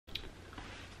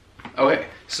Okay,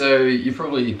 so you've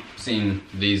probably seen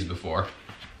these before,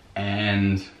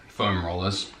 and foam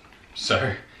rollers.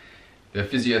 So the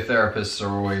physiotherapists are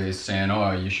always saying,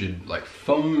 oh, you should like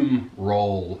foam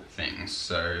roll things.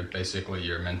 So basically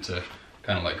you're meant to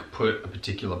kind of like put a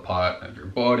particular part of your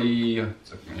body,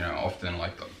 so, you know, often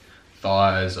like the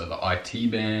thighs or the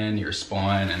IT band, your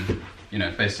spine, and, you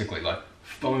know, basically like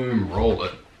foam roll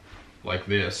it like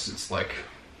this. It's like,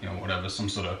 you know, whatever, some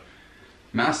sort of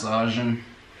massage, and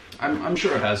I'm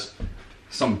sure it has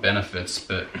some benefits,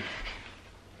 but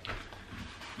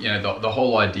you know, the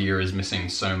whole idea is missing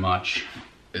so much.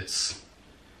 It's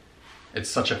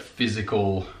such a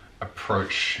physical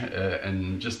approach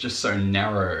and just so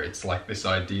narrow. It's like this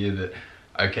idea that,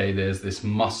 okay, there's this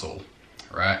muscle,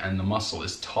 right? And the muscle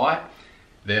is tight,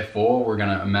 therefore we're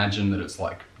gonna imagine that it's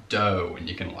like dough, and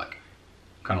you can like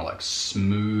kind of like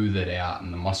smooth it out,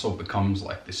 and the muscle becomes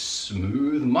like this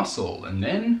smooth muscle, and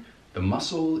then the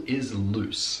muscle is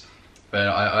loose. But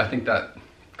I think that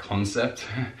concept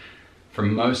for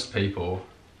most people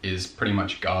is pretty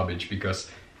much garbage,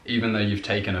 because even though you've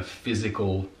taken a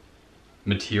physical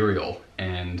material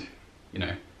and, you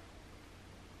know,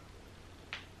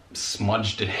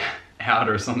 smudged it out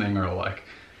or something, or like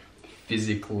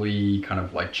physically kind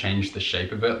of like changed the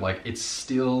shape of it, like it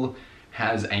still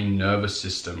has a nervous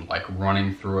system like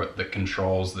running through it that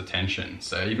controls the tension.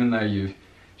 So even though you've,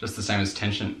 just the same as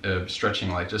tension, stretching,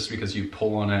 like just because you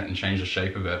pull on it and change the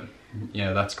shape of it,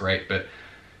 yeah, that's great, but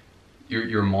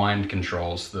your mind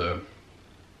controls the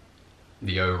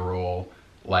overall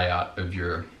layout of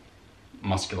your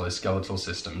musculoskeletal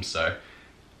system, so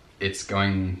it's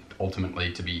going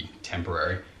ultimately to be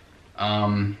temporary.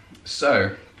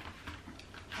 So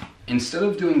instead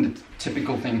of doing the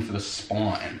typical thing for the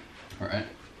spine, right,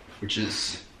 which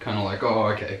is kind of like, oh,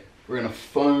 okay, we're gonna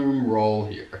foam roll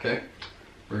here, okay?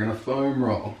 We're gonna foam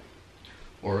roll.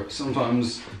 Or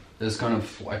sometimes there's kind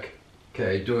of like,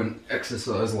 okay, do an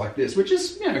exercise like this, which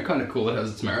is, you know, kind of cool, it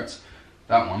has its merits,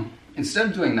 that one. Instead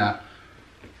of doing that,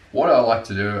 what I like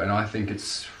to do, and I think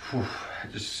it's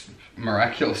just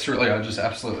miraculous really, I just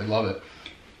absolutely love it,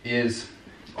 is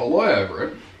I'll lie over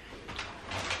it.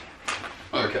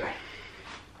 Okay.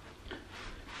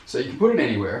 So you can put it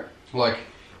anywhere, like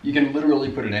you can literally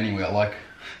put it anywhere, like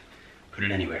put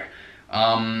it anywhere.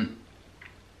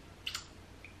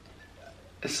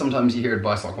 Sometimes you hear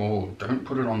advice like, oh, don't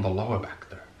put it on the lower back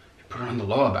though. You put it on the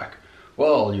lower back,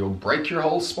 well, you'll break your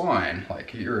whole spine.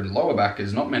 Like your lower back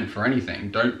is not meant for anything.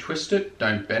 Don't twist it,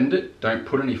 don't bend it, don't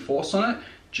put any force on it.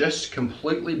 Just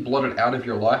completely blot it out of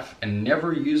your life and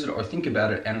never use it or think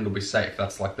about it, and it'll be safe.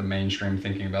 That's like the mainstream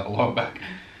thinking about the lower back.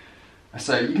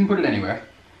 So you can put it anywhere.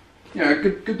 You know, a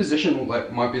good position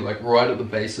like might be like right at the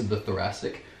base of the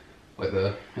thoracic, like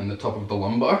and the top of the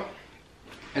lumbar,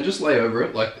 and just lay over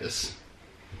it like this.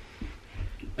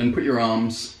 And put your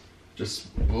arms just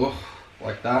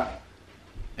like that,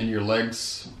 and your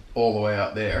legs all the way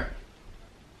out there.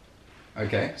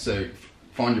 Okay, so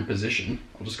find your position.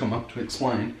 I'll just come up to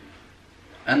explain.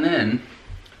 And then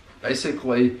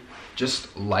basically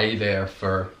just lay there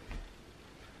for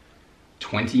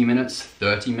 20 minutes,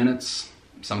 30 minutes,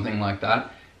 something like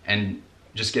that, and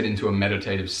just get into a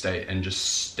meditative state and just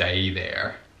stay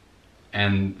there.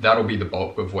 And that'll be the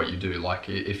bulk of what you do. Like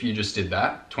if you just did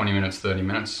that, 20 minutes, 30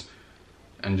 minutes,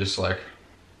 and just like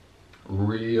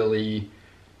really,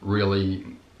 really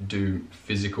do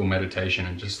physical meditation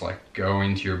and just like go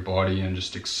into your body and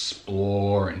just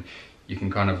explore, and you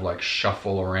can kind of like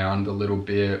shuffle around a little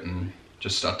bit and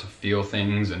just start to feel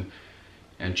things and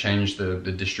change the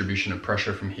distribution of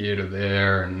pressure from here to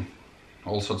there and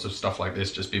all sorts of stuff like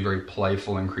this. Just be very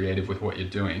playful and creative with what you're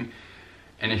doing.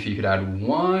 And if you could add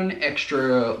one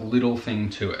extra little thing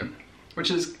to it,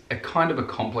 which is a kind of a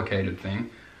complicated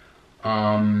thing,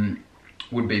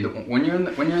 would be that when you're in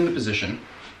the position,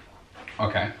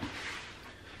 okay,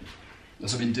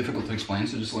 this will be difficult to explain,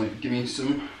 so just like give me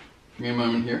a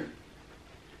moment here.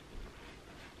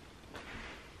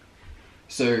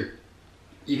 So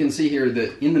you can see here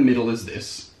that in the middle is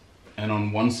this, and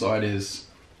on one side is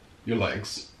your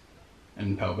legs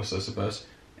and pelvis, I suppose,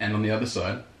 and on the other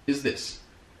side is this.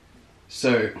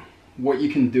 So what you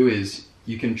can do is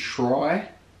you can try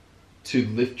to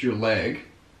lift your leg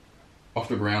off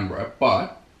the ground, right?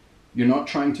 But you're not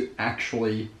trying to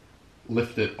actually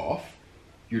lift it off.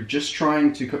 You're just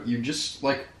trying to, you just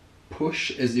like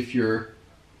push as if you're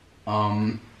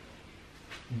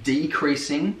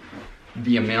decreasing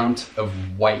the amount of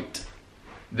weight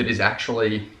that is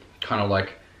actually kind of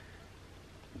like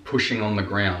pushing on the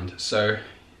ground. So,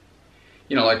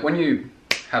 you know, like when you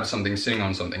have something sitting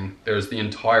on something, there's the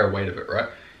entire weight of it, right?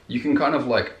 You can kind of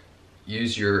like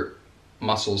use your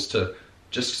muscles to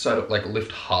just sort of like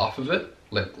lift half of it,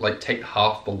 like take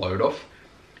half the load off.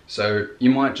 So you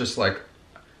might just like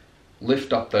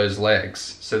lift up those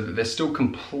legs so that they're still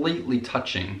completely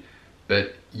touching,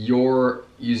 but you're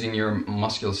using your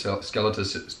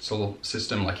musculoskeletal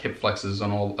system, like hip flexors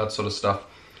and all that sort of stuff,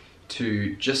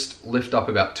 to just lift up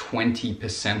about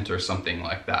 20% or something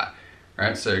like that.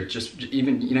 Right? So just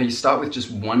even, you know, you start with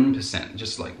just 1%,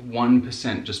 just like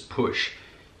 1%, just push.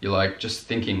 You're like just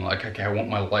thinking like, okay, I want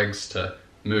my legs to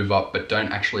move up, but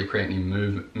don't actually create any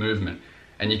movement.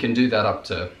 And you can do that up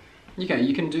to, you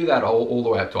can do that all the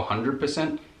way up to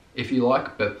 100% if you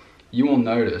like, but you will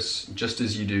notice just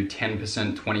as you do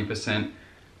 10%,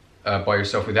 20% by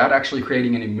yourself without actually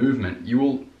creating any movement, you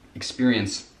will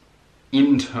experience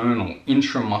internal,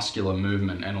 intramuscular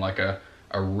movement and like a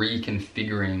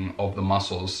reconfiguring of the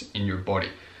muscles in your body.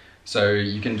 So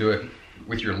you can do it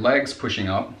with your legs pushing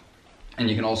up, and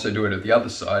you can also do it at the other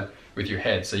side with your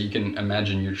head. So you can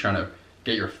imagine you're trying to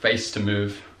get your face to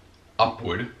move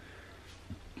upward,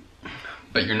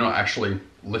 but you're not actually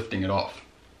lifting it off.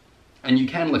 And you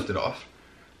can lift it off,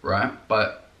 right?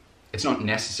 But it's not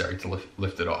necessary to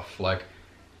lift it off. Like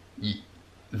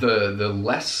the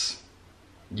less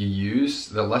you use,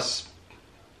 the less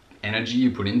energy you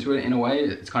put into it in a way,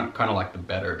 it's kind of like the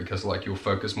better, because like you'll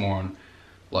focus more on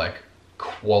like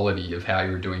quality of how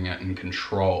you're doing it and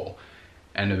control.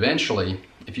 And eventually,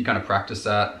 if you kind of practice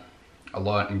that a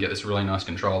lot and get this really nice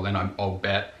control, then I'll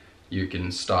bet you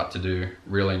can start to do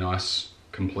really nice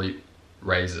complete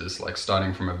raises, like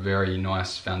starting from a very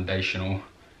nice foundational,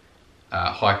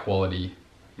 high quality,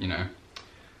 you know,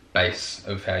 base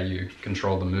of how you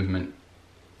control the movement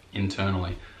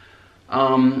internally.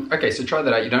 Okay, so try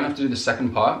that out. You don't have to do the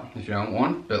second part if you don't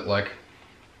want, but like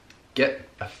get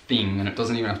a thing, and it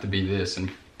doesn't even have to be this, and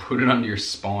put it under your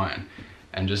spine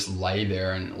and just lay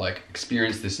there and like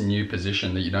experience this new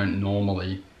position that you don't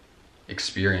normally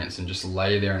experience, and just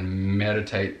lay there and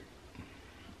meditate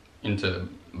into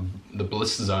the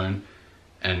bliss zone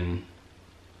and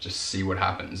just see what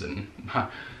happens, and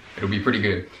it'll be pretty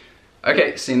good.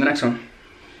 Okay, see you in the next one.